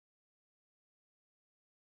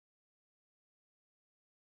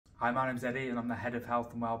Hi, my name's Eddie and I'm the Head of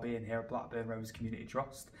Health and Wellbeing here at Blackburn Rovers Community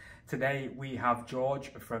Trust. Today we have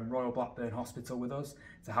George from Royal Blackburn Hospital with us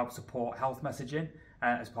to help support health messaging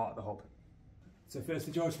as part of the hub. So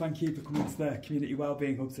firstly, George, thank you for coming to the Community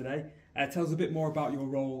Wellbeing Hub today. Tell us a bit more about your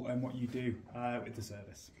role and what you do with the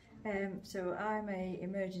service. So I'm an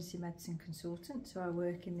emergency medicine consultant, so I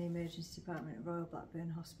work in the emergency department at Royal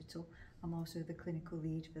Blackburn Hospital. I'm also the clinical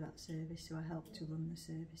lead for that service, so I help to run the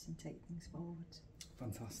service and take things forward.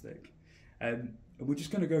 Fantastic. And we're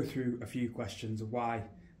just going to go through a few questions of why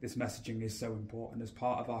this messaging is so important as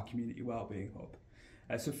part of our Community Wellbeing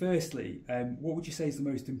Hub. So firstly, what would you say is the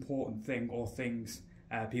most important thing or things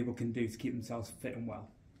people can do to keep themselves fit and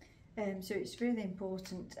well? So it's really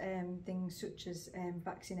important things such as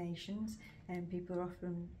vaccinations. People are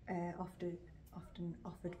often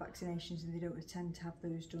offered vaccinations and they don't tend to have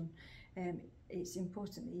those done. It's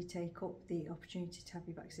important that you take up the opportunity to have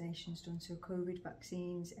your vaccinations done, so COVID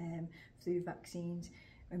vaccines, flu vaccines.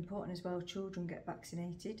 Important as well, children get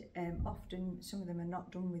vaccinated. Often some of them are not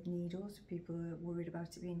done with needles. People are worried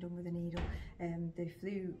about it being done with a needle. The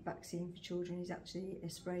flu vaccine for children is actually a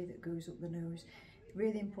spray that goes up the nose.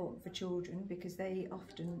 Really important for children because they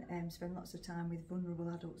often spend lots of time with vulnerable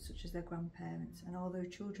adults such as their grandparents, and although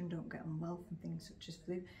children don't get unwell from things such as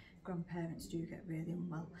flu, grandparents do get really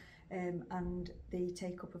unwell, and the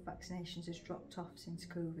take-up of vaccinations has dropped off since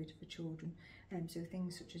COVID for children. So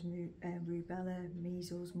things such as rubella,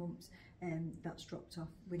 measles, mumps, that's dropped off.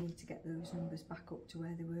 We need to get those numbers back up to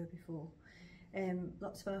where they were before.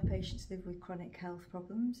 Lots of our patients live with chronic health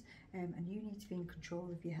problems, and you need to be in control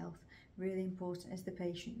of your health. Really important as the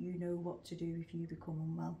patient, you know what to do if you become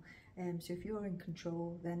unwell. So if you're in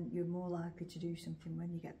control, then you're more likely to do something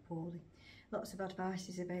when you get poorly. Lots of advice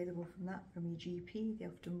is available from your GP. They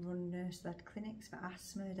often run nurse-led clinics for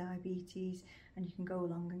asthma, diabetes, and you can go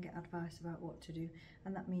along and get advice about what to do.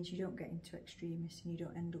 And that means you don't get into extremis and you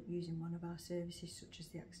don't end up using one of our services such as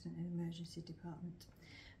the accident and emergency department.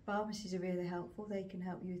 Pharmacies are really helpful. They can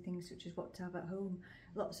help you with things such as what to have at home.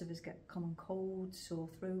 Lots of us get common colds, sore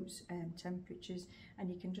throats, temperatures, and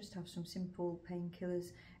you can just have some simple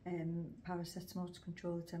painkillers, paracetamol to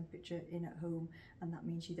control the temperature in at home, and that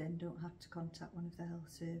means you then don't have to contact one of the health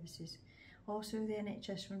services. Also, the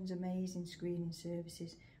NHS runs amazing screening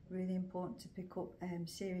services. Really important to pick up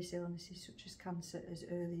serious illnesses such as cancer as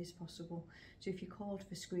early as possible. So if you're called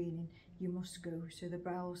for screening, you must go. So the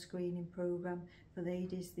bowel screening programme for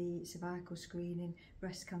ladies, the cervical screening,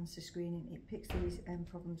 breast cancer screening, it picks these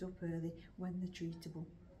problems up early when they're treatable.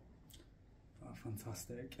 Oh,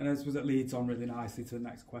 fantastic. And I suppose it leads on really nicely to the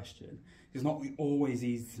next question. It's not always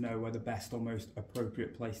easy to know where the best or most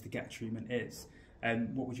appropriate place to get treatment is.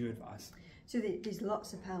 What would you advise? So there's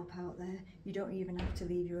lots of help out there. You don't even have to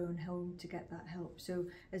leave your own home to get that help. So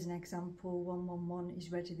as an example, 111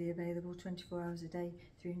 is readily available 24 hours a day,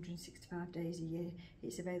 365 days a year.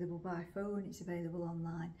 It's available by phone, it's available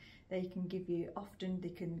online. They can give you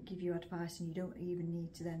advice and you don't even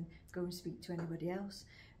need to then go and speak to anybody else.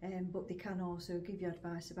 But they can also give you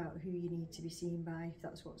advice about who you need to be seen by if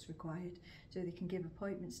that's what's required. So they can give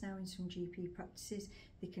appointments now in some GP practices.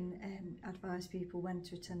 They can advise people when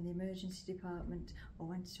to attend the emergency department or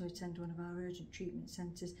when to attend one of our urgent treatment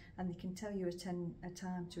centres, and they can tell you a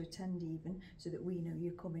time to attend even, so that we know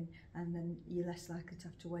you're coming and then you're less likely to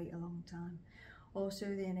have to wait a long time. Also,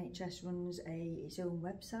 the NHS runs its own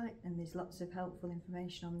website and there's lots of helpful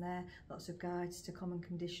information on there, lots of guides to common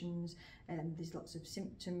conditions, there's lots of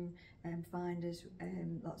symptom finders,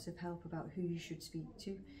 lots of help about who you should speak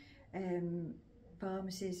to.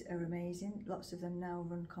 Pharmacies are amazing. Lots of them now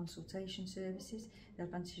run consultation services. The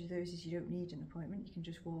advantage of those is you don't need an appointment, you can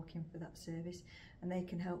just walk in for that service, and they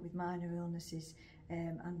can help with minor illnesses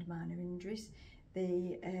and minor injuries.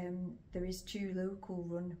 There is 2 local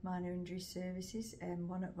run minor injury services,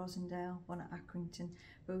 one at Rosendale, one at Accrington.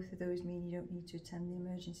 Both of those mean you don't need to attend the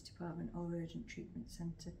emergency department or urgent treatment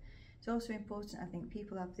centre. It's also important, I think,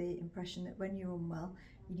 people have the impression that when you're unwell,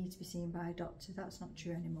 you need to be seen by a doctor. That's not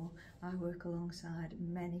true anymore. I work alongside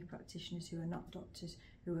many practitioners who are not doctors,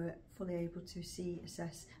 who are fully able to see,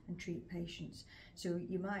 assess and treat patients. So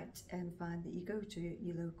you might find that you go to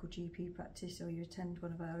your local GP practice or you attend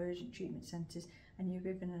one of our urgent treatment centres and you're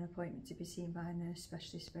given an appointment to be seen by a nurse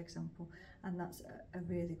specialist, for example, and that's a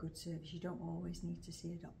really good service. You don't always need to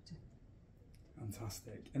see a doctor.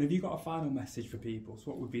 Fantastic. And have you got a final message for people? So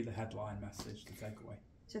what would be the headline message to take away?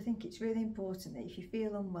 So I think it's really important that if you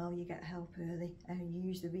feel unwell, you get help early and you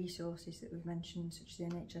use the resources that we've mentioned, such as the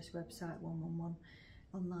NHS website, 111,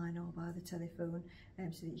 online or by the telephone,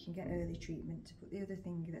 so that you can get early treatment. But the other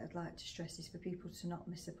thing that I'd like to stress is for people to not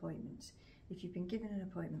miss appointments. if you've been given an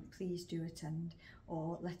appointment, please do attend,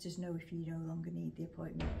 or let us know if you no longer need the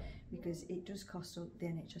appointment, because it does cost the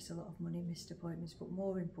NHS a lot of money, missed appointments, but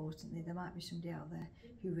more importantly, there might be somebody out there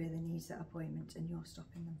who really needs that appointment and you're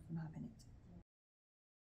stopping them from having it.